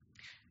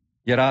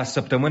Era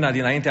săptămâna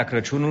dinaintea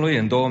Crăciunului,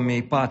 în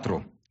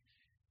 2004.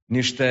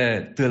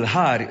 Niște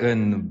tâlhari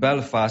în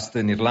Belfast,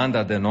 în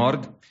Irlanda de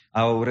Nord,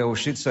 au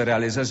reușit să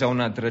realizeze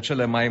una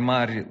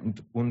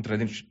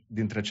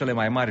dintre cele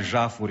mai mari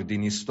jafuri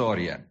din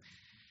istorie.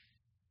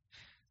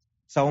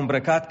 S-au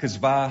îmbrăcat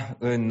câțiva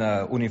în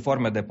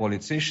uniforme de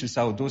polițiști și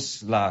s-au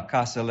dus la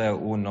casele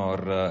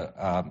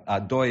a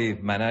doi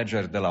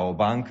manageri de la o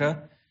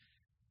bancă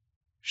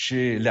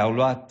și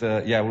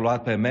i-au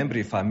luat pe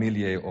membrii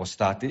familiei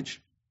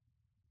ostatici,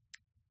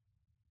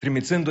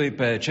 trimițându-i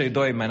pe cei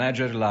doi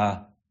manageri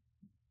la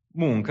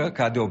muncă,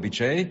 ca de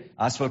obicei,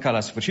 astfel ca la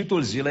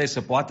sfârșitul zilei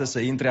să poată să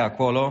intre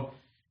acolo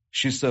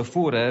și să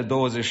fure 26,5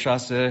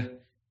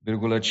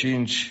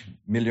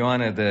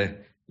 milioane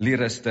de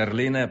lire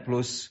sterline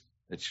plus,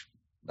 deci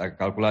dacă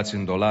calculați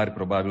în dolari,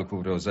 probabil cu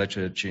vreo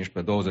 10,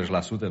 15,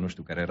 20%, nu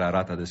știu care era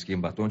rata de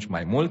schimb atunci,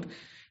 mai mult,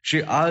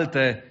 și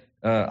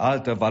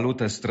altă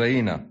valută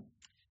străină.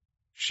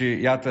 Și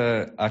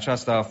iată,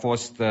 aceasta a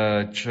fost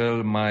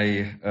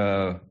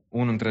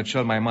unul dintre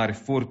cele mai mari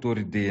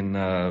furturi din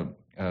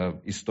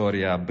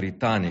istoria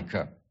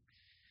britanică.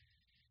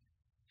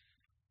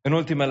 În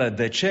ultimele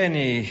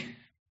decenii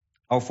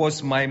au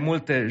fost mai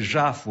multe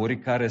jafuri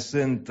care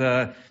sunt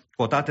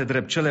cotate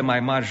drept cele mai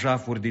mari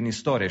jafuri din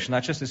istorie și în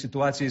aceste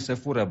situații se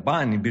fură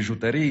bani,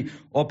 bijuterii,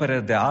 opere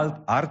de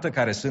artă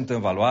care sunt în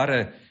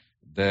valoare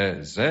de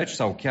zeci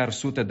sau chiar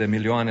sute de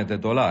milioane de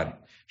dolari.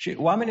 Și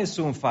oamenii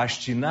sunt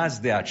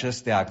fascinați de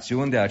aceste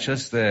acțiuni, de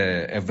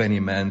aceste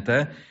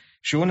evenimente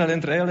și unele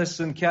dintre ele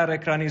sunt chiar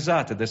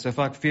ecranizate, deci se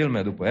fac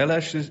filme după ele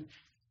și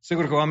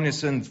sigur că oamenii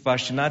sunt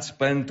fascinați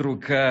pentru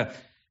că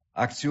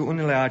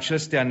acțiunile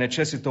acestea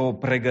necesită o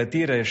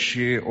pregătire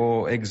și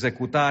o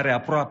executare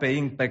aproape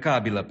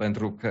impecabilă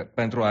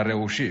pentru a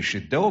reuși. Și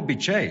de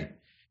obicei,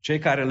 cei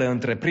care le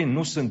întreprind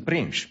nu sunt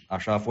prinși.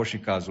 Așa a fost și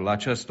cazul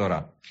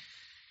acestora.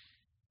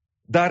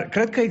 Dar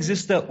cred că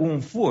există un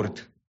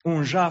furt,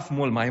 un jaf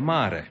mult mai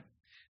mare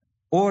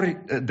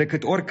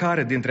decât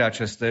oricare dintre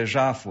aceste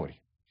jafuri.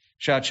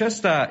 Și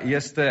acesta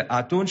este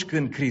atunci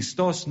când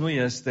Hristos nu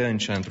este în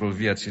centrul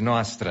vieții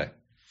noastre.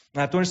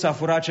 Atunci s-a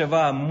furat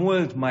ceva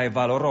mult mai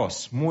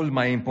valoros, mult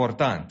mai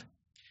important.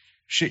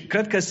 Și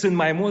cred că sunt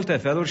mai multe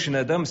feluri și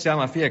ne dăm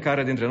seama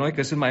fiecare dintre noi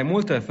că sunt mai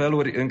multe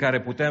feluri în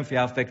care putem fi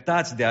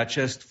afectați de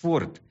acest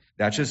furt,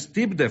 de acest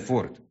tip de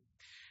furt.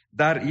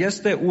 Dar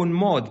este un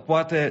mod,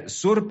 poate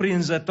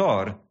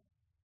surprinzător,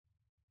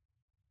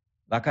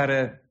 la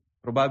care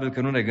probabil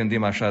că nu ne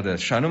gândim așa des.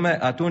 Și anume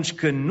atunci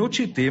când nu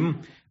citim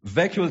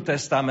Vechiul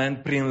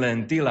Testament prin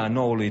lentila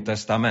Noului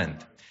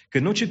Testament.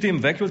 Când nu citim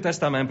Vechiul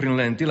Testament prin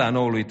lentila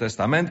Noului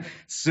Testament,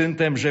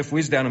 suntem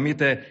jefuiți de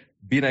anumite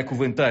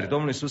binecuvântări.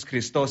 Domnul Iisus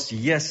Hristos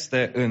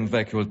este în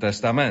Vechiul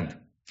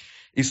Testament.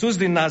 Iisus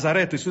din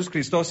Nazaret, Iisus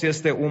Hristos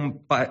este un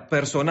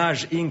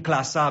personaj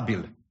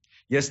inclasabil.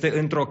 Este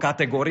într-o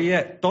categorie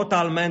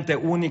totalmente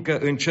unică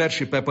în cer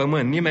și pe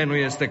pământ. Nimeni nu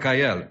este ca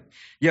El.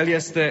 El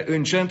este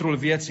în centrul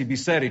vieții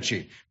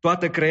bisericii.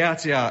 Toată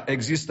creația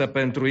există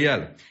pentru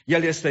El.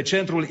 El este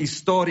centrul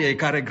istoriei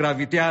care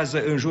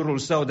gravitează în jurul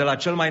său de la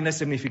cel mai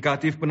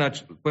nesemnificativ până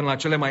la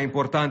cele mai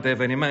importante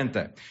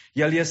evenimente.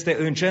 El este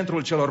în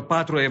centrul celor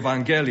 4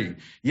 evanghelii.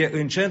 E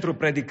în centrul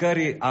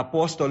predicării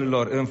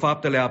apostolilor, în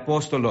Faptele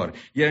Apostolilor.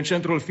 E în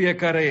centrul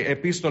fiecarei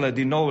epistole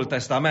din Noul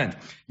Testament.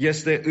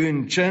 Este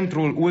în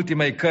centrul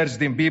ultimei cărți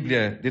din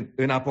Biblie,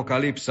 în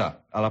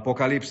al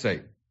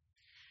Apocalipsei.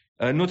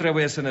 Nu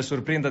trebuie să ne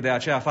surprindă de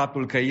aceea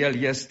faptul că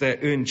El este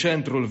în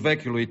centrul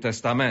Vechiului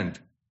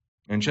Testament,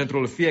 în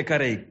centrul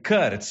fiecarei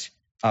cărți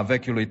a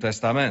Vechiului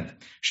Testament.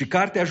 Și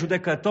Cartea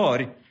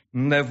Judecători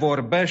ne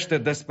vorbește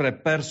despre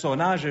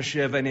personaje și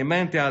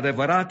evenimente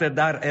adevărate,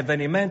 dar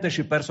evenimente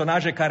și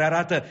personaje care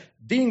arată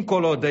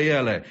dincolo de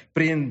ele,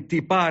 prin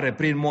tipare,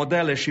 prin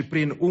modele și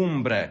prin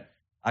umbre.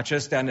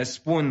 Acestea ne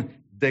spun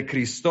de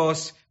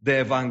Hristos, de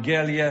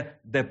Evanghelie,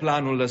 de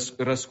planul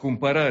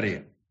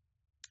răscumpărării.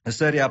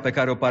 Seria pe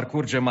care o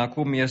parcurgem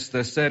acum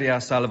este seria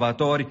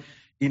Salvatori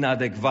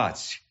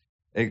inadecvați.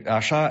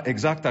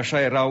 Exact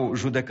așa erau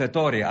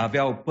judecătorii.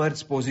 Aveau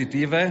părți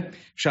pozitive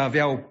și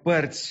aveau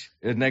părți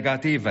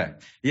negative.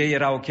 Ei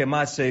erau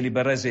chemați să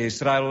elibereze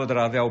Israelul, dar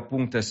aveau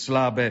puncte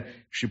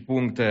slabe și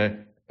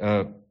puncte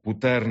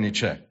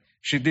puternice.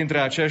 Și dintre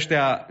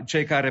aceștia,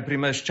 cei care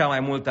primesc cea mai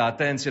multă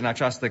atenție în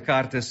această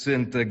carte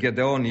sunt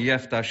Gedeon,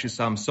 Iefta și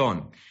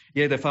Samson.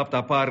 Ei, de fapt,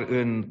 apar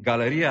în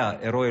galeria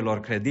eroilor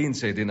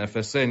credinței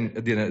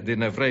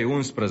din Evrei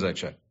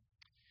 11.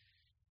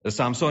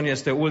 Samson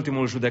este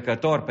ultimul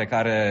judecător pe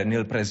care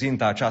ne-l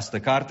prezintă această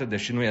carte,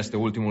 deși nu este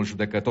ultimul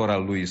judecător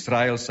al lui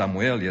Israel,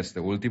 Samuel este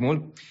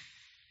ultimul.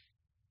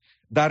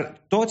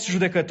 Dar toți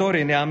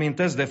judecătorii ne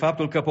amintesc de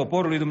faptul că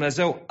poporul lui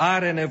Dumnezeu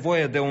are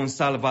nevoie de un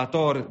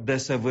salvator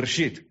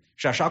desăvârșit.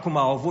 Și așa cum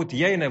au avut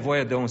ei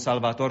nevoie de un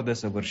salvator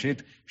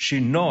desăvârșit, și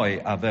noi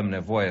avem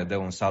nevoie de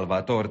un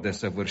salvator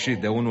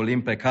desăvârșit, de unul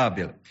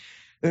impecabil.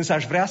 Însă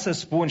aș vrea să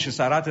spun și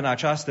să arăt în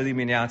această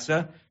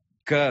dimineață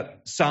că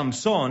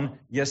Samson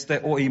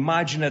este o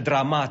imagine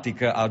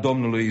dramatică a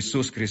Domnului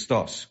Iisus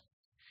Hristos.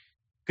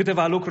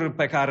 Câteva lucruri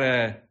pe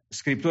care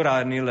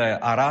Scriptura ni le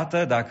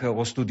arată, dacă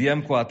o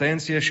studiem cu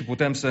atenție și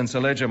putem să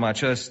înțelegem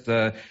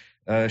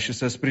și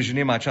să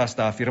sprijinim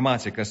această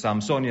afirmație, că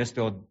Samson este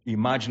o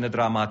imagine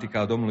dramatică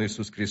a Domnului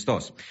Iisus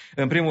Hristos.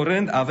 În primul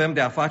rând, avem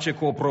de a face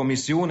cu o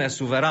promisiune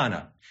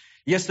suverană.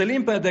 Este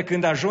limpede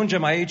când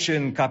ajungem aici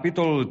în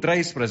capitolul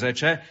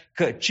 13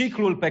 că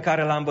ciclul pe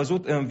care l-am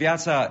văzut în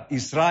viața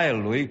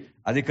Israelului,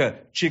 adică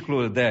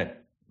ciclul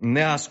de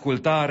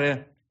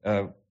neascultare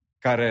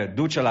care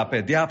duce la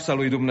pedeapsa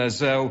lui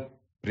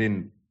Dumnezeu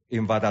prin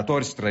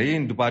invadatori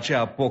străini, după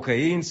aceea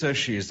pocăință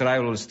și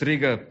Israelul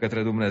strigă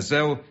către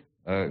Dumnezeu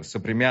să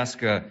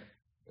primească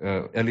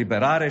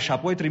eliberare și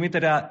apoi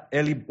trimiterea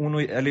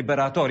unui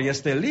eliberator.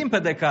 Este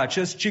limpede că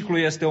acest ciclu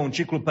este un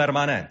ciclu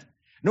permanent.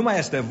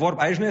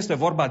 Aici nu este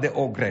vorba de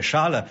o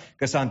greșeală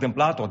că s-a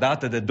întâmplat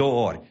odată de 2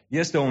 ori.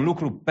 Este un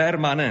lucru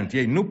permanent.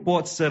 Ei nu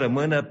pot să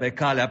rămână pe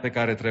calea pe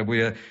care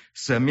trebuie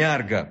să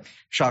meargă.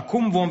 Și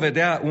acum vom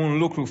vedea un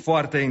lucru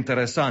foarte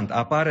interesant.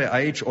 Apare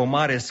aici o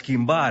mare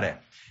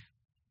schimbare.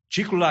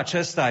 Ciclul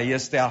acesta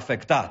este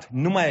afectat.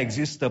 Nu mai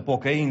există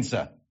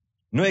pocăință.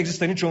 Nu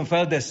există niciun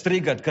fel de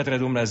strigăt către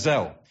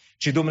Dumnezeu,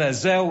 ci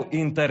Dumnezeu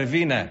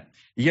intervine.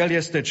 El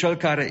este cel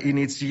care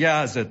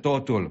inițiază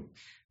totul.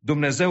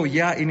 Dumnezeu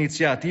ia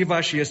inițiativa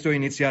și este o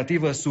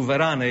inițiativă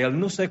suverană. El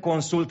nu se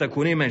consultă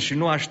cu nimeni și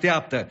nu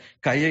așteaptă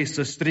ca ei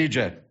să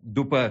strige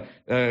după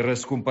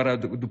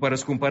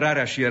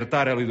răscumpărarea și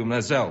iertarea lui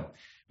Dumnezeu.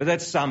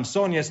 Vedeți,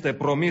 Samson este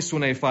promis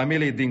unei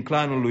familii din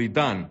clanul lui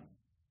Dan.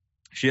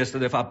 Și este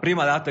de fapt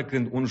prima dată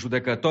când un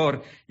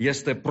judecător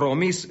este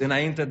promis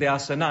înainte de a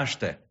se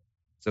naște.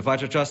 Să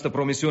face această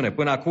promisiune.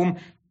 Până acum,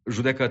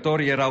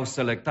 judecătorii erau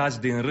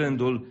selectați din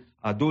rândul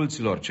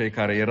adulților, cei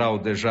care erau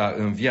deja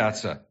în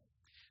viață.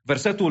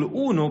 Versetul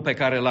 1 pe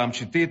care l-am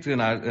citit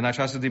în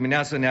această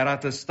dimineață ne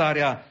arată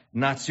starea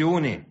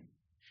națiunii.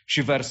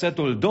 Și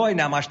versetul 2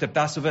 ne-am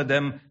așteptat să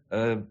vedem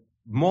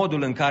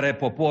modul în care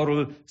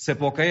poporul se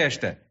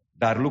pocăiește.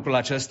 Dar lucrul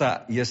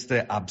acesta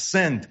este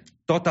absent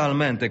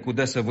totalmente cu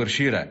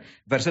desăvârșire.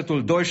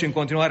 Versetul 2 și în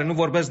continuare nu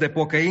vorbesc de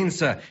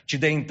pocăință, ci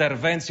de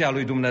intervenția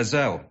lui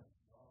Dumnezeu.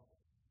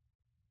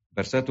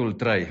 Versetul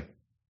 3.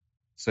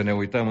 Să ne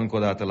uităm încă o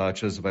dată la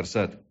acest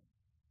verset.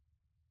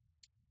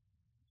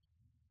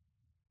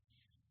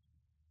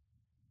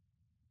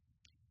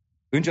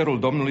 Îngerul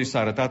Domnului s-a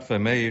arătat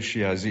femeii și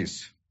i-a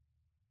zis: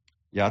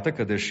 iată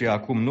că deși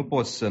acum nu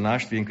poți să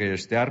naști fiindcă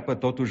ești stearpă,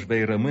 totuși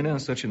vei rămâne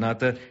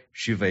însărcinată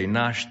și vei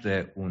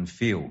naște un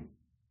fiu.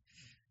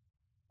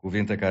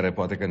 Cuvinte care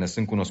poate că ne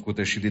sunt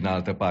cunoscute și din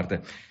altă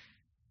parte,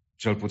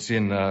 cel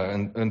puțin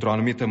într-o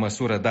anumită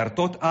măsură, dar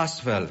tot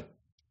astfel,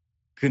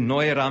 când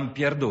noi eram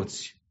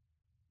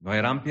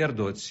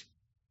pierduți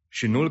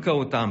și nu-L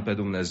căutam pe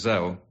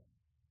Dumnezeu,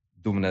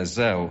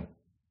 Dumnezeu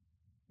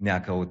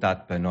ne-a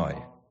căutat pe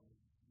noi.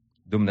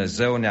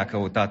 Dumnezeu ne-a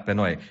căutat pe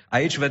noi.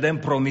 Aici vedem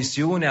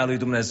promisiunea lui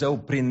Dumnezeu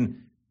prin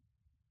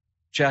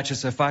ceea ce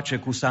se face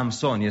cu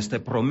Samson. Este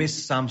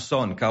promis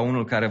Samson ca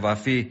unul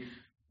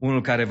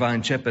care va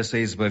începe să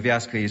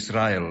izbăvească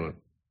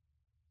Israelul.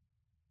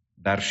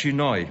 Dar și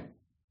noi,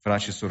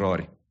 frați și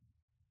surori,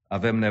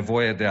 avem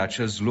nevoie de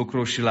acest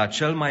lucru și la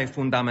cel mai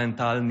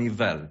fundamental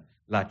nivel,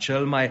 la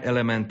cel mai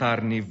elementar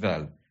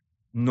nivel.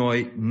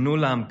 Noi nu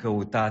l-am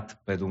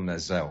căutat pe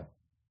Dumnezeu.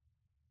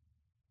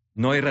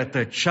 Noi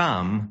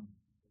rătăceam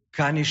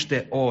ca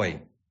niște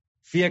oi.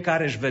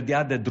 Fiecare își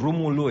vedea de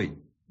drumul lui,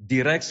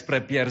 direct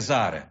spre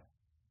pierzare.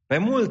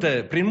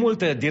 Prin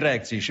multe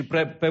direcții și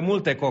pe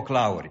multe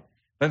coclauri.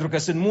 Pentru că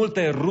sunt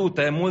multe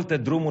rute, multe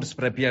drumuri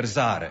spre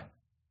pierzare.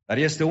 Dar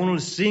este unul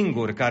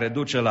singur care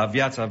duce la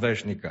viața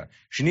veșnică.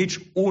 Și nici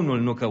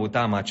unul nu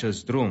căutam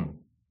acest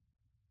drum.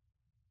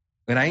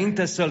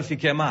 Înainte să-L fi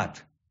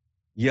chemat,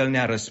 El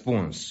ne-a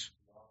răspuns.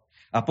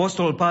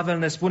 Apostolul Pavel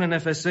ne spune în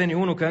Efeseni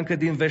 1 că încă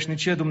din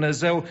veșnicie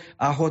Dumnezeu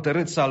a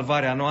hotărât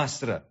salvarea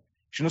noastră.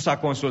 Și nu s-a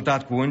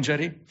consultat cu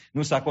îngerii,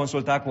 nu s-a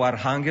consultat cu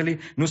arhanghelii,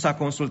 nu s-a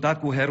consultat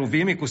cu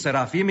heruvimii, cu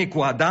serafimii, cu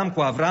Adam, cu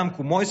Avram,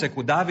 cu Moise,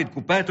 cu David,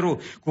 cu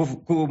Petru,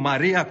 cu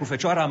Maria, cu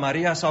Fecioara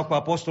Maria sau cu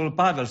Apostolul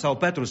Pavel sau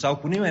Petru sau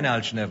cu nimeni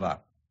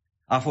altcineva.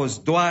 A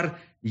fost doar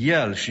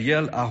El și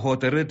El a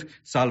hotărât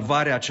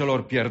salvarea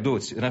celor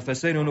pierduți. În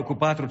Efeseni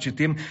 1:4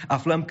 citim,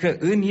 aflăm că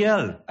în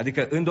El,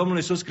 adică în Domnul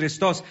Iisus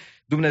Hristos,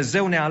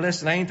 Dumnezeu ne-a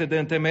ales înainte de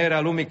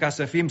întemeierea lumii ca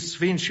să fim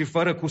sfinți și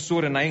fără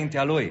cusur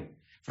înaintea Lui.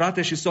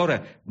 Frate și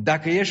soră,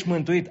 dacă ești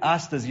mântuit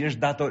astăzi,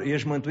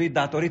 ești mântuit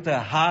datorită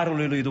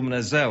harului lui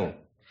Dumnezeu,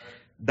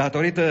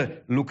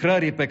 datorită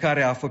lucrării pe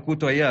care a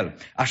făcut-o El.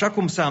 Așa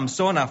cum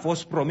Samson a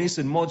fost promis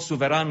în mod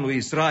suveran lui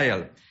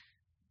Israel,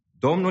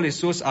 Domnul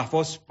Iisus a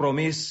fost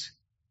promis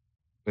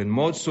în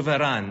mod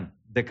suveran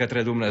de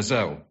către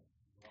Dumnezeu.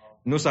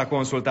 Nu s-a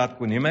consultat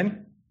cu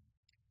nimeni,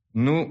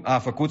 nu a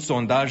făcut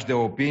sondaj de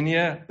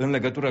opinie în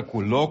legătură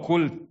cu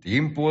locul,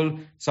 timpul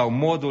sau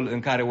modul în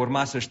care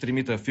urma să-și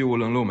trimită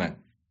Fiul în lume,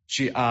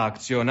 ci a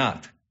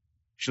acționat.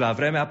 Și la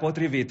vremea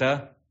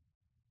potrivită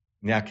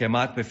ne-a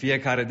chemat pe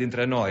fiecare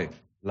dintre noi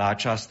la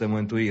această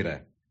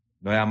mântuire.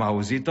 Noi am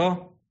auzit-o,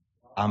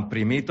 am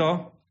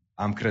primit-o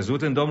Am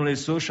crezut în Domnul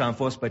Iisus și am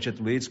fost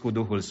pecetluiți cu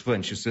Duhul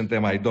Sfânt și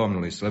suntem ai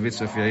Domnului. Slăvit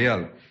să fie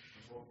El!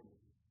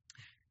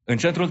 În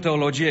centrul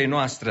teologiei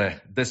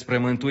noastre despre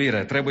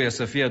mântuire trebuie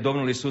să fie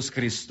Domnul Iisus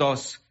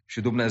Hristos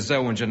și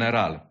Dumnezeu în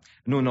general.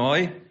 Nu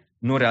noi,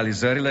 nu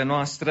realizările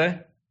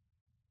noastre,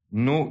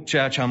 nu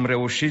ceea ce am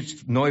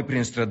reușit noi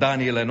prin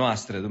strădaniile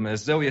noastre.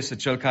 Dumnezeu este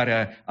Cel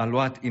care a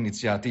luat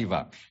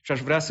inițiativa. Și aș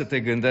vrea să te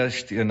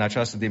gândești în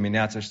această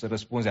dimineață și să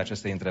răspunzi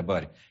acestei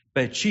întrebări.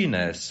 Pe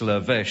cine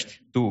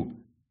slăvești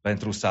tu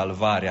pentru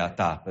salvarea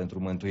ta, pentru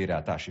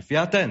mântuirea ta? Și fii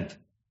atent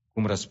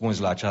cum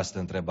răspunzi la această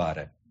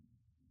întrebare.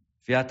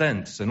 Fii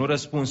atent, să nu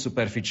răspunzi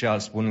superficial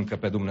spunând că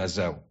pe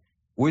Dumnezeu.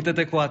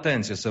 Uită-te cu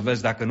atenție să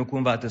vezi dacă nu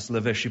cumva te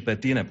slăvești și pe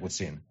tine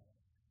puțin.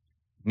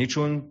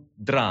 Niciun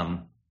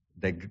dram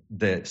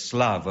de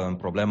slavă în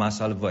problema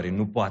salvării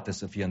nu poate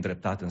să fie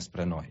îndreptat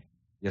înspre noi.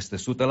 Este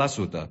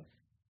 100%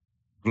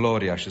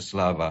 gloria și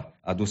slava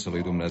adusă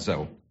lui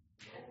Dumnezeu.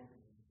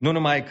 Nu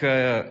numai că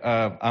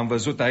am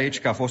văzut aici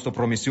că a fost o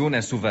promisiune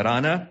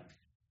suverană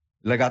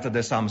legată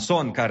de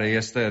Samson, care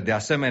este de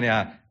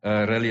asemenea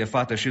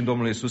reliefată și în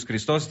Domnul Iisus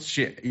Hristos,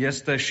 și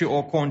este și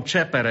o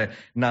concepere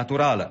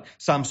naturală.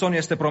 Samson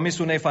este promis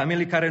unei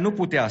familii care nu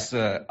putea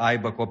să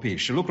aibă copii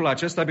și lucrul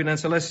acesta,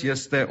 bineînțeles,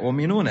 este o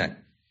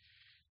minune.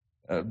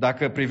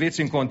 Dacă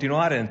priviți în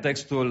continuare în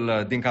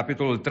textul din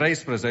capitolul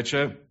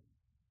 13,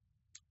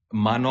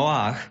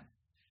 Manoah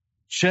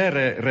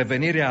cere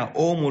revenirea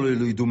omului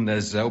lui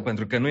Dumnezeu,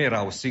 pentru că nu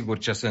erau siguri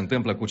ce se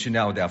întâmplă cu cine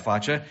au de a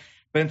face,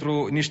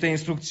 pentru niște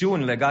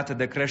instrucțiuni legate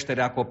de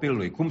creșterea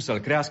copilului, cum să-l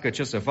crească,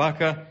 ce să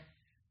facă,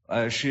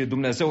 și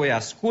Dumnezeu îi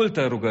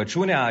ascultă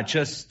rugăciunea,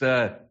 acest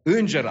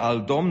înger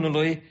al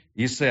Domnului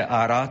îi se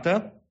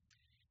arată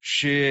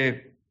și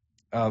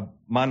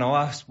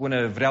Manoah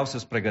spune, vreau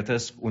să-ți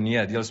pregătesc un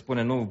ied. El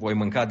spune, nu voi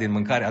mânca din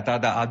mâncarea ta,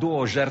 dar adu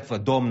o jertfă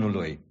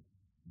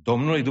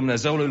Domnului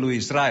Dumnezeului lui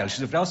Israel.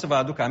 Și vreau să vă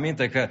aduc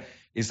aminte că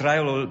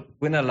Israelul,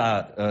 până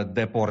la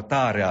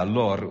deportarea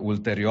lor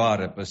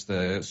ulterioară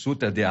peste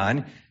sute de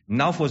ani,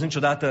 n-au fost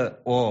niciodată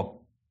o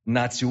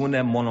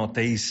națiune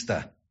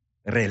monoteistă.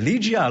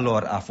 Religia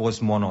lor a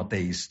fost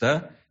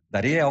monoteistă,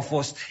 dar ei au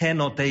fost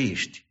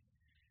henoteiști.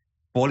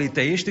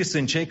 Politeiștii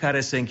sunt cei care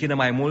se închină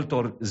mai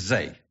multor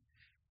zei.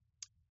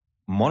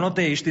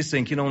 Monoteiștii se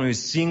închină unui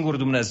singur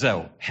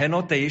Dumnezeu.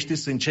 Henoteiștii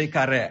sunt cei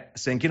care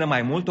se închină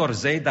mai multor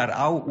zei, dar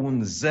au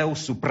un zeu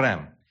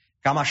suprem.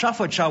 Cam așa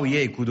făceau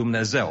ei cu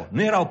Dumnezeu.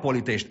 Nu erau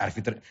politeiști,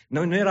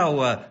 nu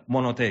erau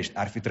monoteiști.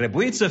 Ar fi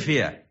trebuit să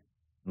fie,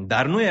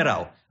 dar nu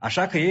erau.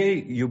 Așa că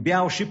ei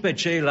iubeau și pe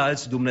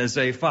ceilalți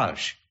Dumnezei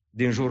falși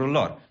din jurul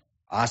lor.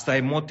 Asta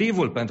e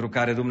motivul pentru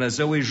care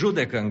Dumnezeu îi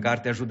judecă în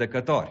Cartea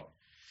Judecători.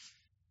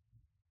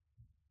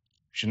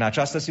 Și în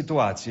această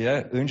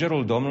situație,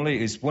 îngerul Domnului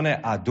îi spune,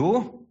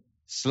 adu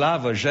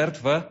slavă,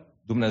 jertfă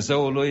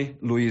Dumnezeului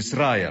lui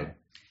Israel.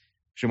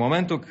 Și în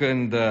momentul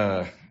când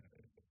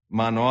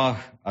Manoah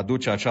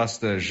aduce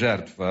această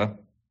jertfă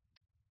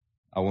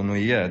a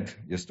unui ied,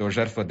 este o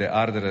jertfă de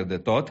ardere de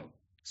tot,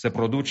 se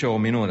produce o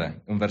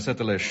minune. În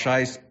versetele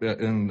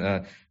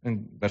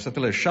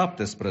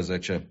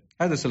 17,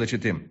 haideți să le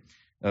citim,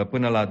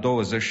 până la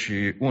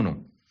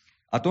 21.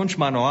 Atunci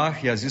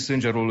Manoah i-a zis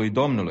îngerului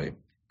Domnului,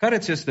 care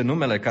ți este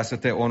numele ca să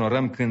te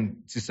onorăm când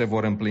se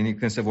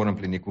vor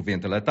împlini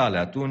cuvintele tale?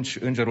 Atunci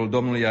îngerul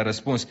Domnului i-a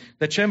răspuns,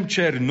 de ce îmi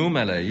ceri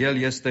numele? El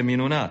este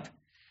minunat.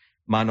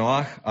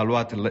 Manoah a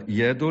luat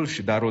iedul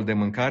și darul de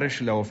mâncare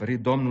și le-a oferit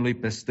Domnului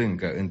pe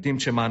stâncă. În timp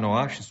ce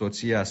Manoah și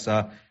soția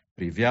sa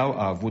priveau,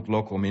 a avut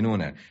loc o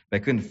minune. Pe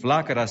când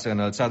flacăra se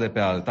înălța de pe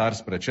altar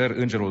spre cer,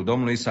 îngerul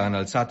Domnului s-a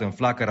înălțat în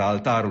flacăra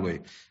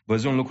altarului.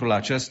 Văzând lucrul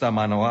acesta,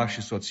 Manoah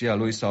și soția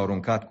lui s-au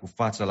aruncat cu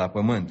fața la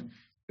pământ.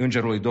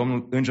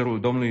 Îngerul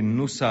Domnului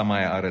nu s-a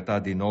mai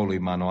arătat din nou lui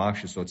Manoah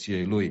și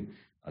soției lui.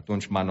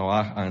 Atunci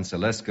Manoah a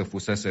înțeles că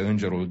fusese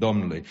îngerul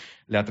Domnului.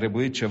 Le-a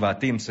trebuit ceva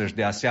timp să-și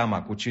dea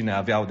seama cu cine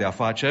aveau de-a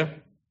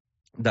face,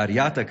 dar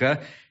iată că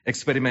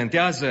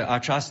experimentează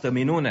această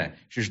minune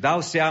și își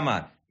dau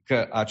seama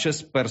că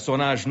acest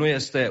personaj nu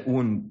este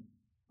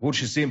pur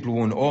și simplu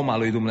un om al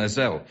lui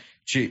Dumnezeu,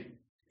 ci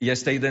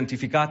este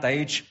identificat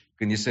aici,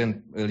 când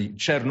îi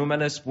cer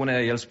numele,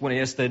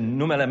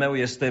 numele meu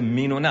este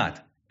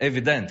minunat.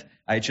 Evident,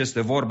 aici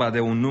este vorba de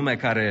un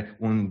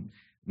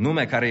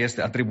nume care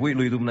este atribuit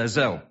lui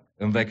Dumnezeu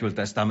în Vechiul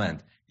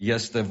Testament.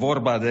 Este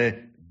vorba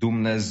de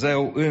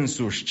Dumnezeu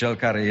însuși, Cel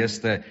care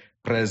este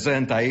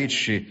prezent aici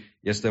și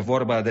este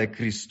vorba de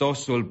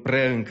Hristosul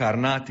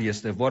preîncarnat,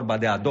 este vorba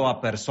de a doua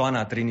persoană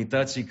a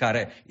Trinității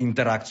care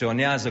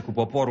interacționează cu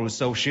poporul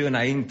său și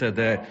înainte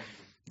de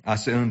a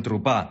se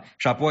întrupa.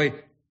 Și apoi,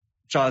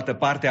 cealaltă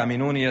parte a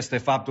minunii este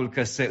faptul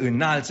că se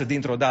înalță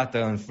dintr-o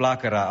dată în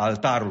flacăra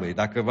altarului.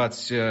 Dacă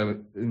v-ați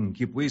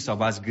închipui sau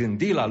v-ați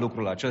gândi la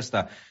lucrul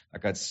acesta,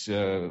 dacă ați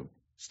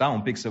sta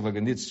un pic să vă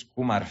gândiți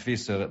cum ar fi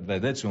să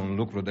vedeți un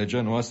lucru de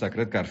genul ăsta,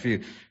 cred că ar fi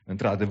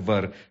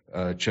într-adevăr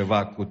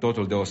ceva cu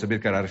totul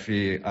deosebit,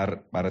 care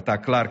ar arăta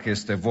clar că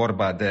este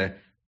vorba de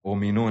o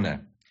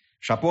minune.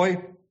 Și apoi,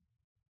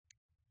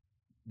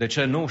 de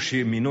ce nu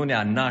și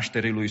minunea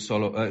nașterii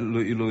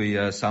lui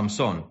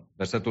Samson?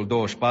 Versetul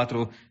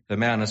 24,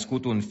 femeia a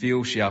născut un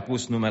fiu și i-a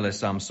pus numele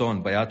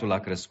Samson, băiatul a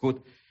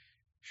crescut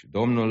și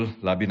Domnul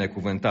l-a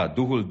binecuvântat.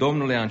 Duhul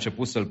Domnului a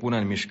început să-l pună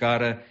în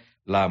mișcare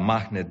la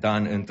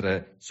Mahnedan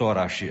între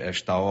Țora și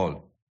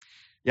Eștaol.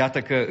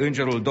 Iată că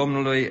îngerul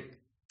Domnului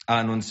a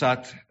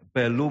anunțat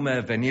pe lume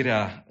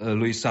venirea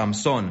lui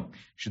Samson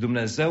și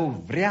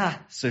Dumnezeu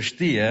vrea să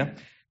știe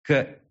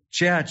că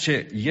ceea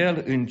ce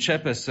el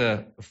începe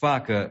să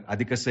facă,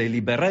 adică să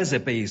elibereze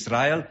pe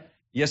Israel,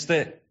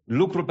 este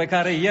lucru pe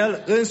care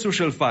el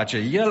însuși îl face.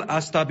 El a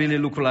stabilit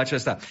lucrul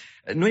acesta.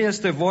 Nu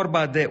este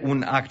vorba de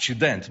un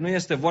accident, nu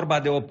este vorba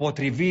de o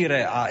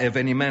potrivire a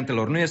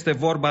evenimentelor, nu este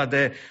vorba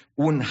de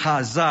un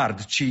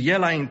hazard, ci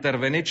el a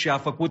intervenit și a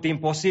făcut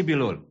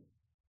imposibilul,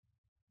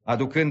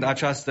 aducând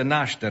această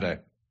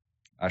naștere,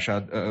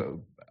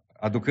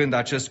 aducând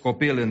acest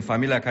copil în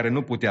familia care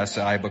nu putea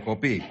să aibă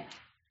copii.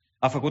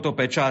 A făcut-o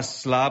pe cea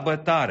slabă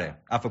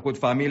tare, a făcut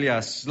familia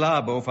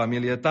slabă o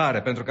familie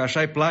tare, pentru că așa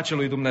îi place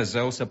lui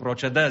Dumnezeu să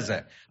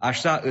procedeze,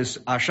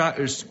 așa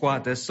își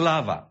scoate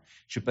slava.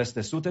 Și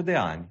peste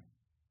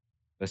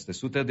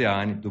sute de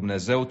ani,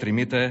 Dumnezeu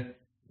trimite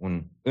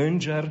un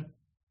înger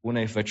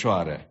unei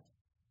fecioare,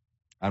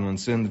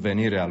 anunțând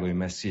venirea lui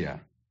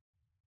Mesia.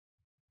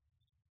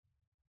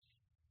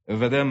 Îl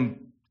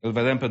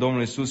vedem pe Domnul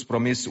Iisus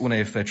promis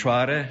unei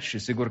fecioare și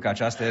sigur că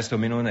aceasta este o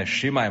minune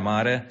și mai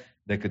mare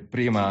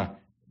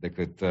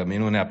decât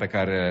minunea pe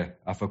care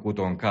a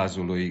făcut-o în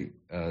cazul lui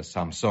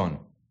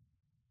Samson.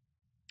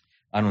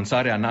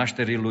 Anunțarea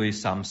nașterii lui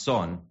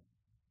Samson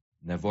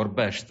ne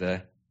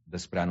vorbește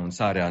despre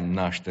anunțarea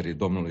nașterii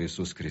Domnului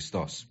Iisus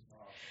Hristos.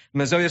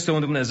 Dumnezeu este un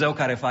Dumnezeu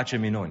care face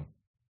minuni.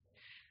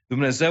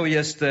 Dumnezeu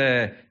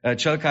este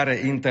cel care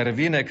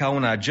intervine ca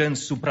un agent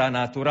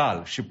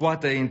supranatural și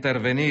poate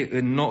interveni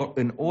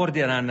în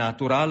ordinea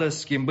naturală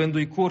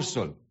schimbându-i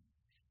cursul.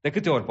 De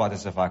câte ori poate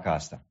să facă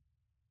asta?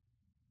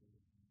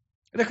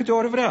 De câte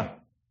ori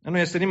vrea. Nu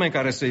este nimeni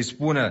care să-i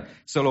spună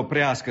să-l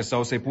oprească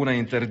sau să-i pună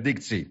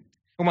interdicții.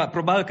 Acum,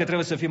 probabil că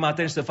trebuie să fim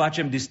atenți să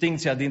facem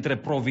distincția dintre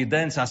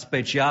providența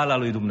specială a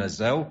lui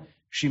Dumnezeu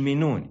și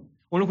minuni.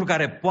 Un lucru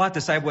care poate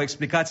să aibă o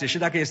explicație și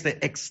dacă este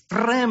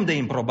extrem de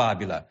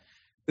improbabilă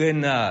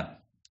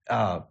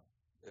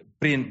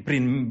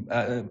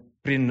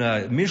prin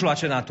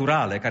mijloace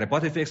naturale, care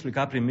poate fi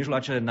explicat prin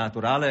mijloace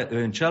naturale,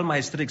 în cel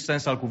mai strict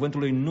sens al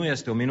cuvântului, nu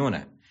este o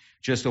minune,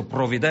 ci este o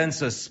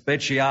providență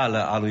specială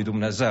a lui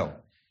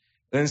Dumnezeu.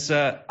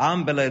 Însă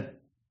ambele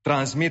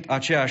transmit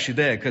aceeași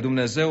idee, că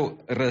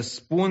Dumnezeu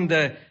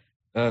răspunde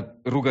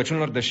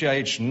rugăciunilor, deși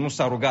aici nu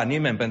s-a rugat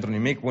nimeni pentru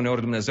nimic,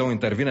 uneori Dumnezeu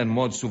intervine în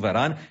mod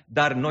suveran,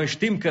 dar noi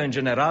știm că, în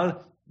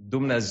general,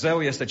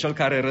 Dumnezeu este Cel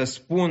care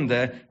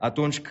răspunde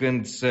atunci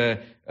când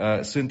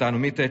sunt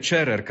anumite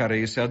cereri care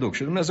îi se aduc.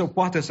 Și Dumnezeu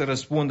poate să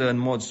răspundă în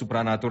mod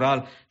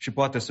supranatural și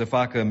poate să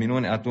facă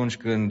minuni atunci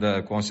când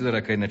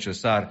consideră că e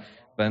necesar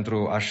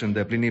pentru a-și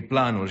îndeplini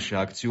planul și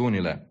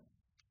acțiunile.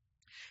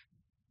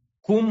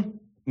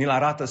 Cum ni-l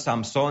arată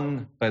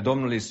Samson pe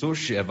Domnul Iisus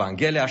și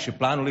Evanghelia și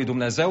planul lui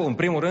Dumnezeu? În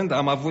primul rând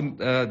am avut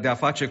de-a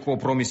face cu o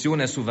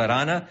promisiune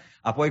suverană,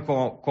 apoi cu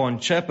o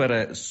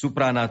concepere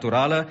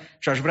supranaturală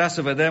și aș vrea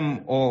să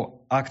vedem o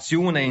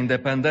acțiune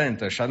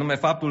independentă, și anume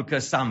faptul că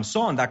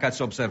Samson, dacă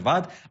ați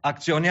observat,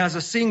 acționează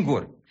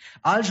singur.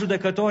 Alți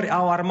judecători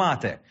au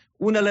armate,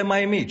 unele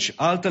mai mici,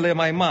 altele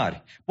mai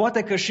mari.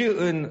 Poate că și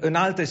în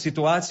alte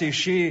situații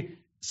și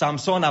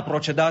Samson a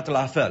procedat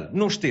la fel.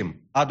 Nu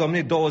știm. A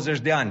domnit 20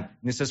 de ani.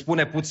 Ni se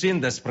spune puțin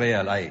despre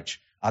el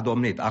aici.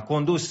 A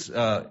condus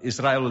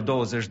Israelul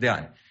 20 de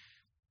ani.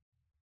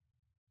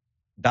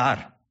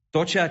 Dar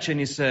tot ceea ce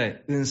ni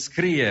se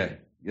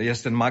înscrie,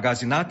 este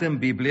înmagazinat în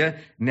Biblie,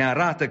 ne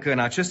arată că în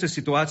aceste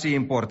situații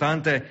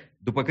importante,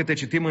 după câte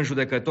citim în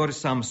Judecători,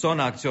 Samson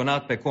a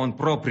acționat pe cont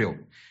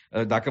propriu.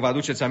 Dacă vă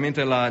aduceți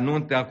aminte, la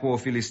nuntea cu o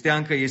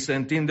filisteancă, îi se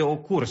întinde o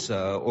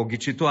cursă, o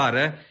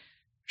ghicitoare,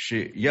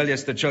 și el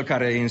este cel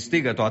care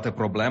instigă toată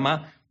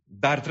problema,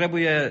 dar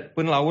trebuie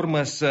până la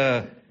urmă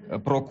să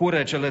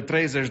procure cele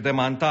 30 de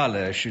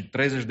mantale și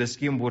 30 de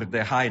schimburi de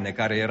haine,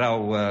 care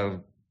erau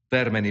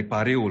termenii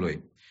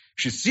pariului.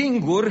 Și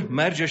singur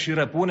merge și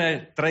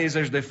răpune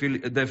 30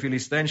 de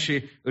filisteni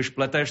și își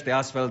plătește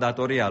astfel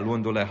datoria,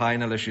 luându-le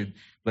hainele și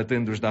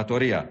plătându-și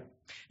datoria.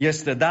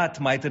 Este dat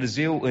mai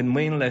târziu în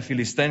mâinile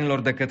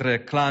filistenilor de către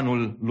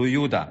clanul lui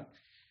Iuda.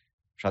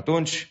 Și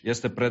atunci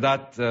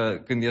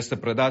când este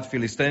predat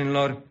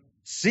filistenilor,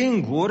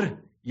 singur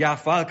ia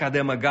falca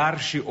de măgar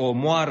și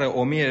omoară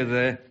 1000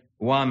 de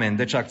oameni.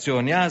 Deci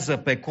acționează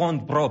pe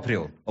cont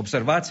propriu.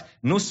 Observați,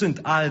 nu sunt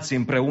alții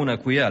împreună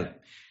cu el.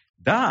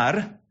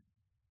 Dar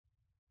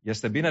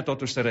este bine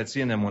totuși să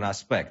reținem un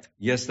aspect.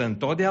 Este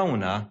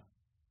întotdeauna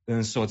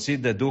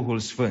însoțit de Duhul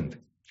Sfânt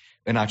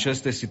în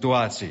aceste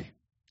situații.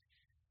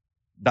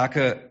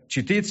 Dacă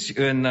citiți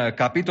în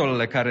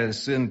capitolele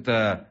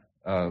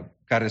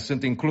care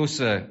sunt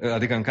incluse,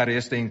 adică în care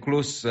este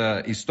inclus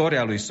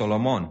istoria lui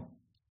Solomon,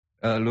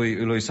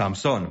 lui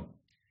Samson,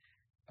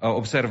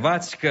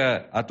 observați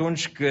că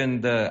atunci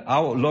când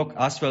au loc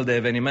astfel de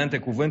evenimente,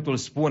 cuvântul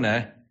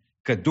spune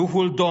că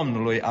Duhul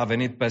Domnului a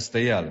venit peste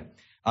el.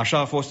 Așa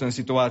a fost în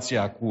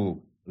situația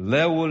cu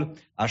leul,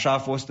 așa a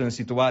fost în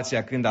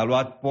situația când a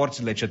luat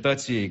porțile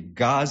cetății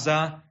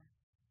Gaza.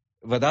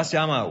 Vă dați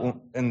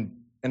seama,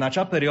 în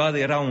acea perioadă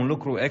era un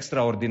lucru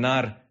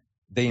extraordinar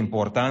de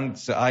important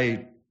să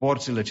ai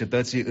porțile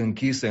cetății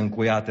închise,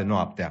 încuiate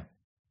noaptea.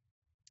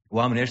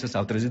 Oamenii ăștia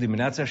s-au trezit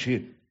dimineața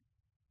și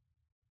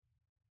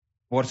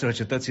porțile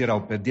cetății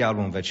erau pe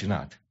dealul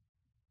învecinat.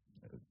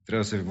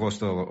 Trebuie să fi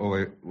fost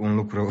un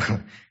lucru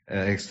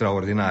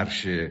extraordinar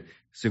și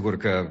sigur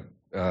că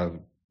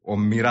o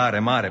mirare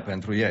mare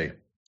pentru ei.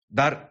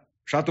 Dar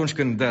și atunci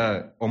când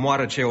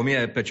omoară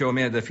pe cei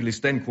 1000 de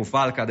filisteni cu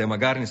falca de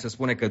măgarni, se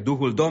spune că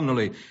Duhul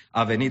Domnului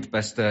a venit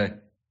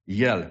peste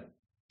el.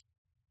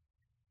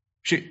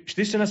 Și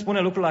știți ce ne spune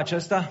lucrul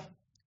acesta?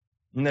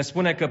 Ne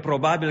spune că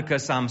probabil că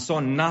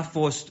Samson n-a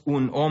fost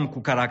un om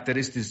cu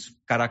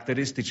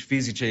caracteristici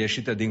fizice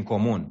ieșite din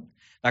comun.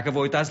 Dacă vă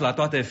uitați la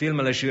toate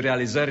filmele și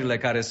realizările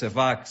care se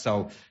fac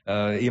sau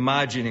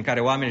imagini în care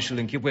oamenii și-l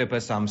închipuie pe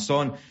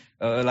Samson,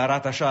 îl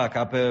arată așa,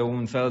 ca pe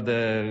un fel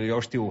de,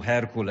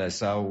 Hercule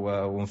sau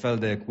un fel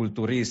de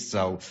culturist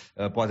sau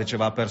poate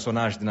ceva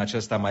personaj din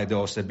acesta mai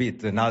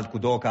deosebit, înalt, cu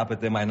 2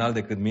 capete mai înalt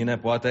decât mine,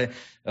 poate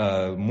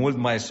mult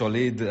mai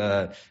solid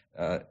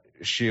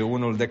și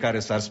unul de care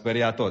s-ar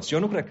speria toți. Eu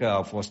nu cred că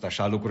au fost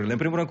așa lucrurile. În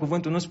primul rând,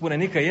 cuvântul nu spune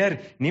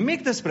nicăieri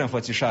nimic despre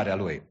înfățișarea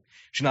lui.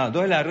 Și în al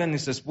doilea rând, ni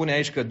se spune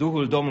aici că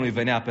Duhul Domnului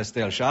venea peste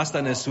el și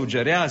asta ne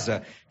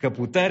sugerează că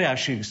puterea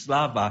și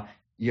slava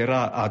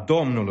era a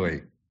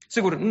Domnului.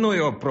 Sigur, nu e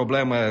o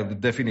problemă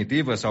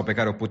definitivă sau pe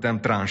care o putem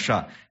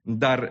tranșa,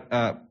 dar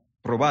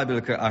probabil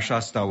că așa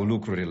stau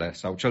lucrurile,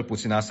 sau cel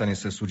puțin asta ni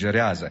se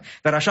sugerează.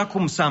 Dar așa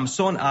cum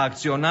Samson a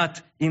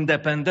acționat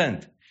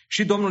independent,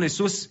 și Domnul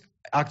Iisus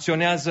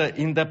acționează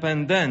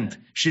independent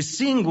și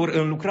singur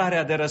în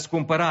lucrarea de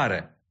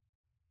răscumpărare.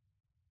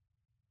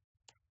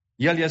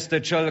 El este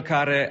cel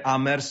care a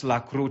mers la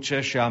cruce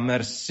și a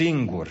mers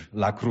singur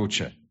la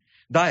cruce.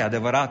 Da, e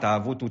adevărat, a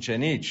avut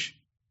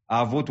ucenici, a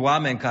avut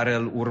oameni care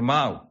îl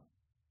urmau,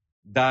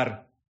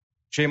 dar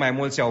cei mai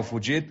mulți au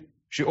fugit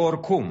și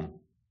oricum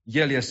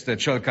el este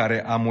cel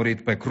care a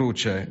murit pe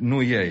cruce,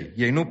 nu ei.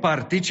 Ei nu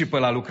participă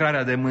la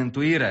lucrarea de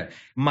mântuire.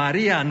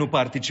 Maria nu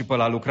participă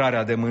la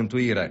lucrarea de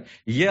mântuire.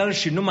 El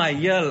și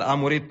numai El a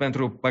murit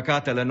pentru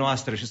păcatele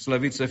noastre și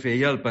slăvit să fie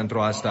El pentru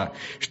asta.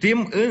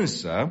 Știm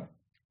însă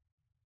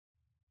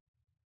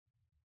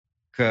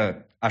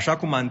că, așa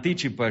cum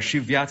anticipă și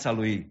viața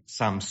lui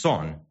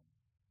Samson,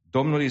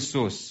 Domnul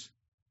Iisus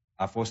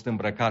a fost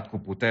îmbrăcat cu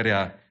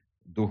puterea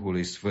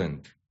Duhului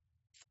Sfânt.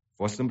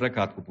 A fost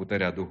îmbrăcat cu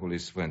puterea Duhului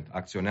Sfânt.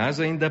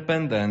 Acționează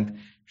independent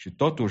și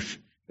totuși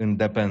în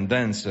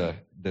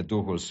dependență de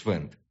Duhul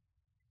Sfânt.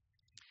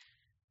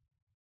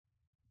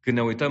 Când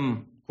ne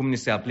uităm cum ni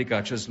se aplică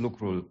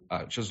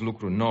acest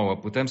lucru nouă,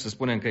 putem să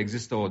spunem că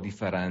există o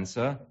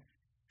diferență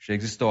și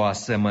există o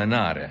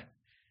asemănare.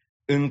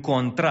 În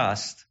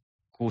contrast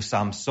cu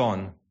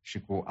Samson și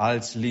cu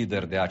alți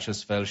lideri de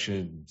acest fel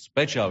și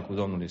special cu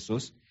Domnul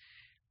Iisus,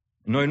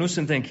 noi nu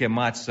suntem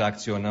chemați să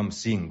acționăm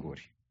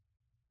singuri.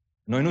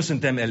 Noi nu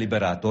suntem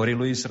eliberatorii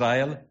lui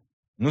Israel,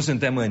 nu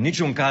suntem în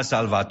niciun caz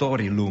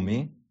salvatorii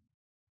lumii,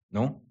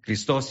 nu?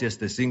 Hristos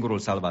este singurul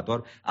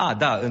salvator.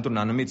 Da, într-un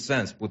anumit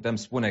sens putem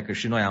spune că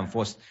și noi am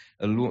fost,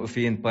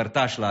 fiind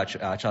părtași la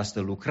această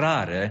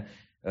lucrare,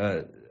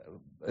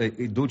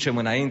 îi ducem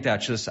înainte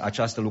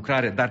această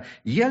lucrare, dar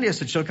El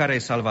este Cel care e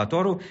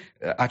salvatorul.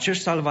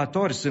 Acești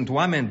salvatori sunt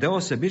oameni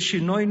deosebiți și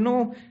noi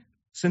nu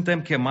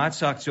suntem chemați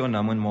să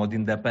acționăm în mod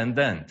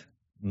independent.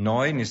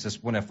 Noi, ni se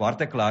spune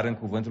foarte clar în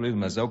Cuvântul lui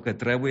Dumnezeu că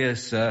trebuie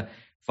să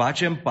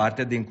facem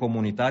parte din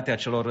comunitatea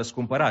celor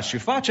răscumpărați și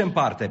facem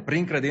parte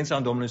prin credința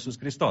în Domnul Iisus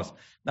Hristos.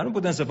 Dar nu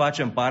putem să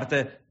facem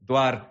parte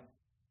doar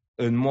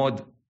în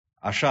mod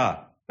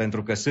așa,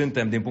 pentru că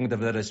suntem din punct de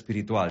vedere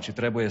spiritual, ci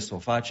trebuie să o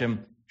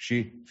facem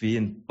și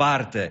fiind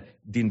parte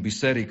din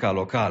biserica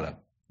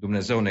locală.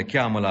 Dumnezeu ne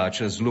cheamă la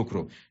acest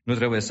lucru. Nu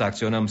trebuie să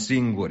acționăm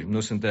singuri, nu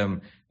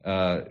suntem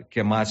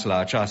chemați la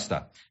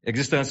aceasta.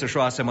 Există însă și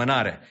o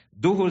asemănare.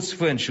 Duhul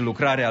Sfânt și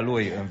lucrarea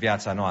Lui în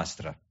viața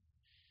noastră.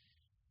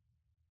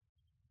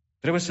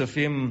 Trebuie să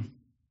fim,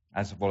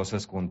 hai să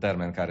folosesc un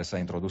termen care s-a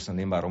introdus în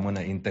limba română,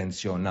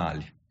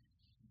 intenționali.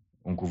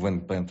 Un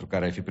cuvânt pentru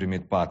care ai fi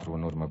primit 4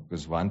 în urmă cu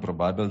câțiva ani,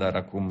 probabil, dar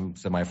acum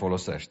se mai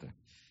folosește.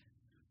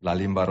 La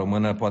limba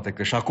română poate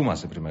că și acum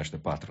se primește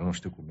 4, nu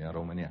știu cum e în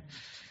România,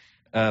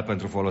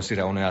 pentru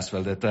folosirea unui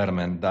astfel de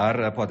termen,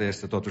 dar poate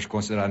este totuși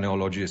considerat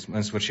neologism.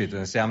 În sfârșit,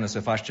 înseamnă să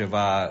faci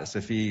ceva,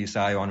 să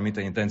ai o anumită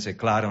intenție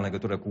clară în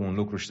legătură cu un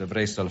lucru și să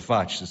vrei să-l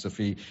faci, să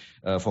fii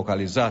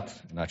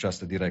focalizat în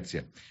această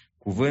direcție.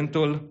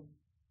 Cuvântul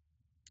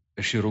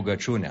și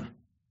rugăciunea.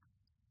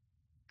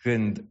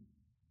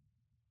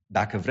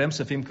 Dacă vrem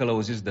să fim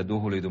călăuziți de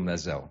Duhul lui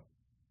Dumnezeu,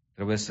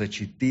 trebuie să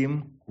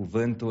citim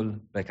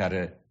cuvântul pe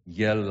care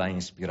El l-a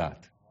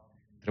inspirat.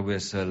 Trebuie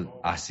să-l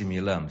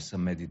asimilăm, să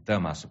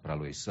medităm asupra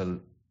lui,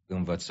 să-l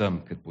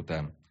învățăm cât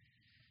putem,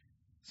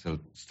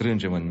 să-l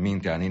strângem în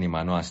mintea, în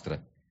inima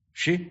noastră.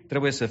 Și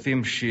trebuie să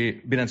fim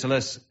și,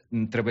 bineînțeles,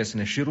 trebuie să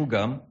ne și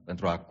rugăm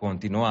pentru a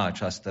continua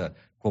această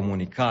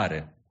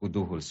comunicare cu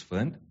Duhul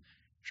Sfânt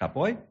și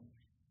apoi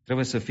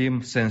trebuie să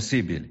fim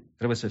sensibili.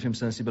 Trebuie să fim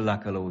sensibili la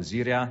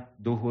călăuzirea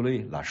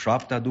Duhului, la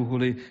șoapta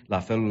Duhului, la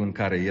felul în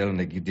care El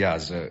ne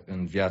ghidează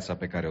în viața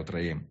pe care o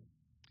trăim.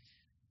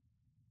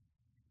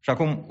 Și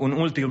acum, un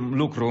ultim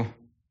lucru.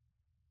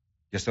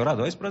 Este ora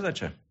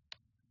 12?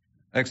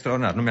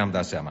 Extraordinar, nu mi-am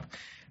dat seama.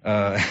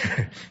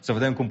 Să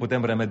vedem cum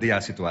putem remedia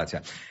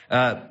situația.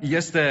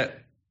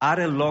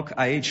 Are loc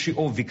aici și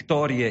o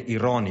victorie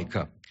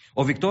ironică.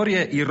 O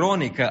victorie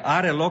ironică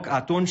are loc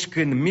atunci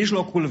când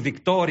mijlocul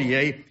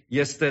victoriei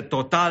este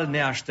total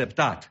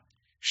neașteptat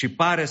și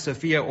pare să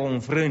fie o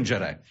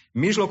înfrângere.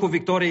 Mijlocul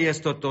victoriei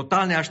este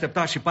total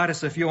neașteptat și pare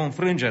să fie o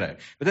înfrângere.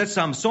 Vedeți,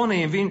 Samson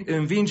îi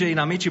învinge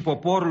inamicii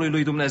poporului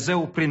lui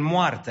Dumnezeu prin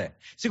moarte.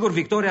 Sigur,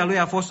 victoria lui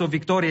a fost o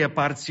victorie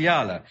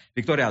parțială.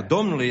 Victoria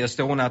Domnului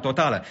este una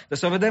totală. Deci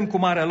să vedem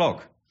cum are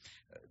loc.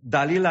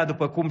 Dalila,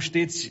 după cum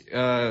știți,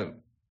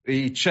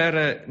 îi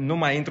cere, nu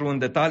mai intru în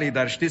detalii,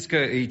 dar știți că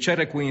îi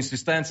cere cu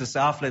insistență să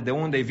afle de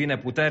unde îi vine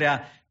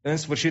puterea. În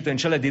sfârșit, în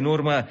cele din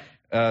urmă,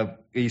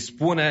 îi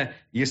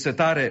spune, îi se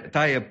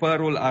taie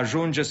părul,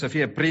 ajunge să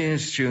fie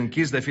prins și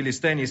închis de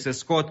filisteni, îi se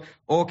scot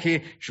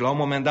ochii și la un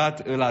moment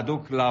dat îl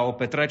aduc la o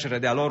petrecere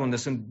de-a lor unde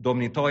sunt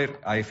domnitori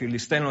ai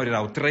filistenilor,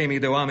 erau 3000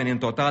 de oameni în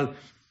total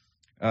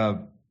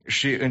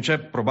și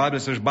încep probabil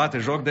să-și bate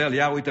joc de el.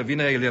 Ia uite,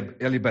 vine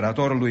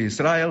eliberatorul lui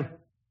Israel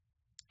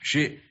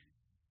și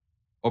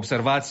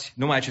observați,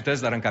 nu mai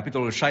citesc, dar în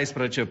capitolul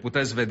 16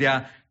 puteți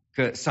vedea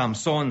că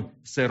Samson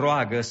se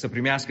roagă să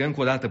primească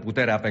încă o dată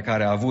puterea pe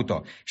care a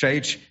avut-o. Și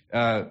aici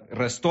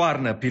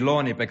răstoarnă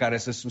pilonii pe care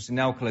se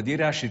susțineau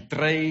clădirea și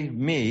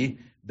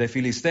 3000 de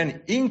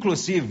filisteni,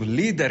 inclusiv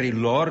liderii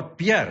lor,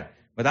 pierd.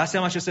 Vă dați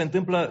seama ce se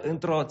întâmplă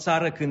într-o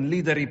țară când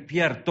liderii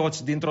pierd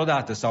toți dintr-o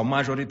dată sau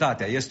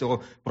majoritatea. Este o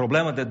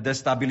problemă de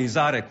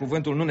destabilizare.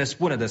 Cuvântul nu ne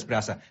spune despre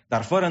asta,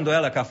 dar fără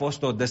îndoială că a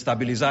fost o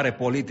destabilizare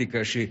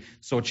politică și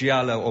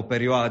socială o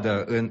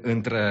perioadă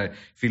între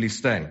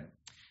filisteni.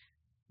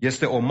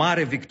 Este o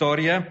mare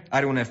victorie,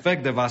 are un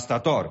efect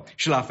devastator.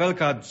 Și la fel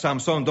ca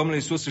Samson, Domnul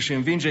Iisus își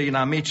învinge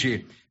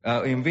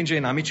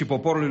inamicii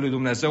poporului lui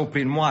Dumnezeu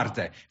prin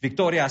moarte.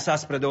 Victoria sa,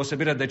 spre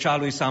deosebire de cea a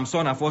lui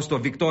Samson, a fost o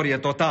victorie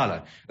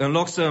totală. În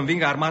loc să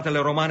învingă armatele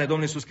romane,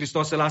 Domnul Iisus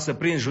Hristos se lasă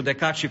prins,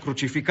 judecat și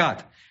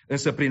crucificat.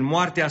 Însă prin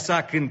moartea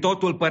sa, când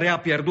totul părea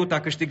pierdut, a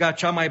câștigat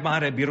cea mai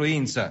mare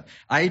biruință.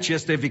 Aici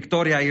este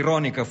victoria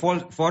ironică.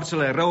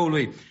 Forțele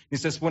răului, ni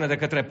se spune de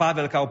către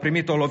Pavel, că au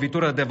primit o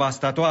lovitură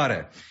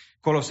devastatoare.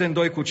 Coloseni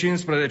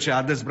 2:15,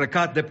 a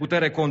dezbrăcat de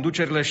putere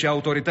conducerile și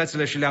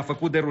autoritățile și le-a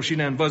făcut de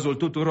rușine în văzul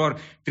tuturor,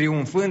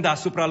 triumfând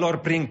asupra lor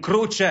prin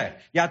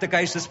cruce. Iată că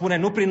aici se spune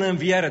nu prin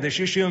înviere,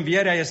 deși și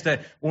învierea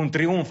este un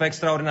triumf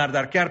extraordinar,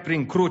 dar chiar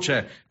prin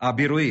cruce a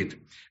biruit.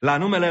 La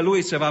numele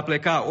Lui se va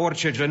pleca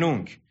orice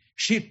genunchi.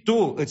 Și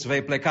tu îți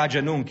vei pleca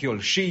genunchiul,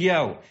 și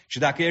eu. Și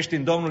dacă ești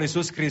în Domnul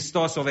Iisus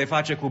Hristos, o vei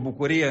face cu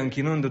bucurie,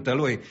 închinându-te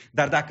Lui.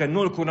 Dar dacă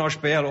nu-L cunoști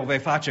pe El, o vei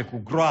face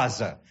cu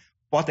groază.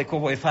 Poate că o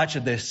voi face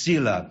de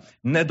silă,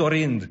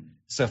 nedorind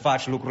să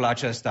faci lucrul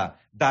acesta,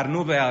 dar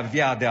nu vei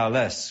avea de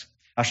ales.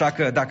 Așa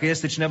că dacă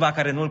este cineva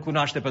care nu-L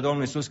cunoaște pe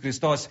Domnul Iisus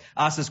Hristos,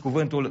 astăzi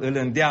cuvântul îl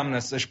îndeamnă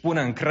să-și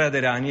pună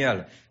încrederea în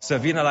El, să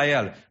vină la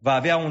El. Va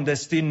avea un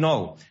destin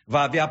nou, va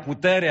avea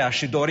puterea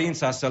și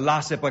dorința să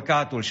lase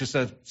păcatul și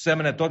să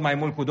semene tot mai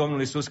mult cu Domnul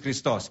Iisus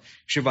Hristos.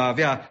 Și va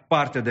avea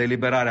parte de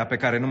eliberarea pe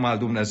care numai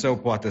Dumnezeu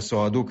poate să o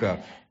aducă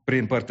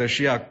prin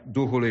părtășia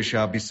Duhului și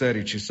a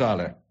bisericii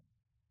sale.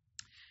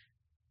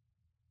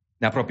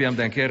 Ne apropiem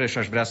de încheiere și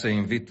aș vrea să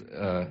invit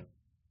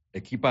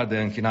echipa de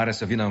închinare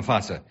să vină în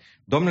față.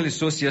 Domnul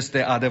Iisus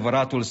este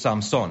adevăratul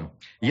Samson.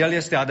 El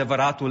este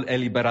adevăratul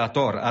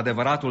eliberator,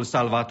 adevăratul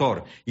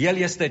salvator. El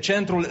este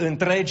centrul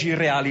întregii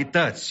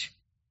realități.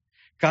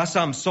 Ca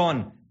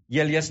Samson,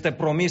 el este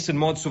promis în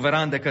mod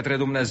suveran de către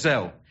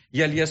Dumnezeu.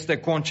 El este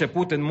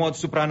conceput în mod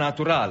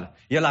supranatural.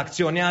 El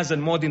acționează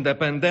în mod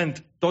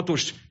independent,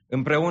 totuși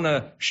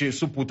împreună și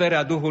sub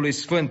puterea Duhului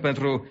Sfânt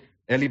pentru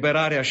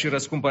eliberarea și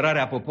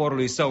răscumpărarea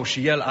poporului său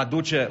și el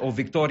aduce o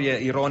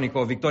victorie ironică,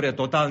 o victorie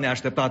total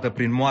neașteptată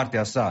prin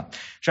moartea sa.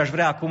 Și aș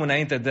vrea acum,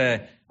 înainte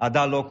de a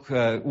da loc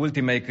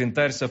ultimei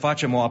cântări, să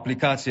facem o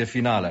aplicație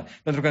finală.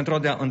 Pentru că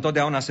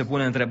întotdeauna se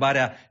pune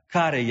întrebarea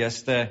care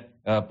este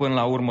până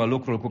la urmă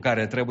lucrul cu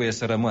care trebuie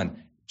să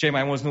rămân. Cei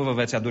mai mulți nu vă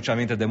veți aduce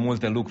aminte de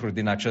multe lucruri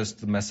din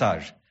acest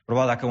mesaj.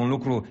 Probabil dacă un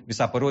lucru vi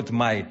s-a părut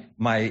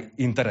mai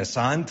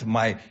interesant,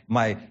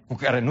 cu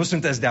care nu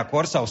sunteți de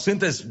acord sau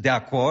sunteți de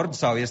acord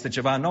sau este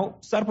ceva nou,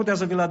 s-ar putea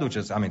să vi-l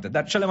aduceți aminte.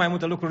 Dar cele mai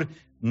multe lucruri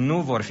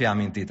nu vor fi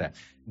amintite.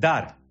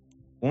 Dar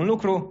un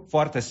lucru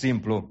foarte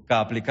simplu ca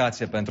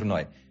aplicație pentru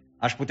noi.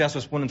 Aș putea să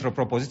o spun într-o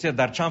propoziție,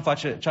 dar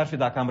ce-ar fi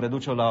dacă am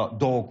reduce-o la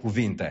 2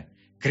 cuvinte?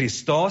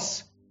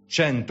 Hristos,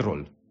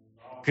 centrul.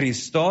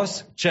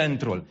 Hristos,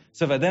 centrul.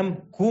 Să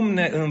vedem cum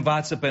ne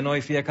învață pe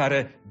noi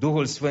fiecare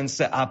Duhul Sfânt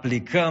să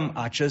aplicăm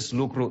acest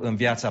lucru în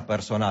viața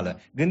personală.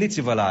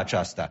 Gândiți-vă la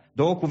aceasta.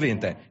 2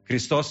 cuvinte.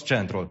 Hristos,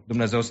 centrul.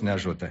 Dumnezeu să ne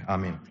ajute.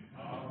 Amin.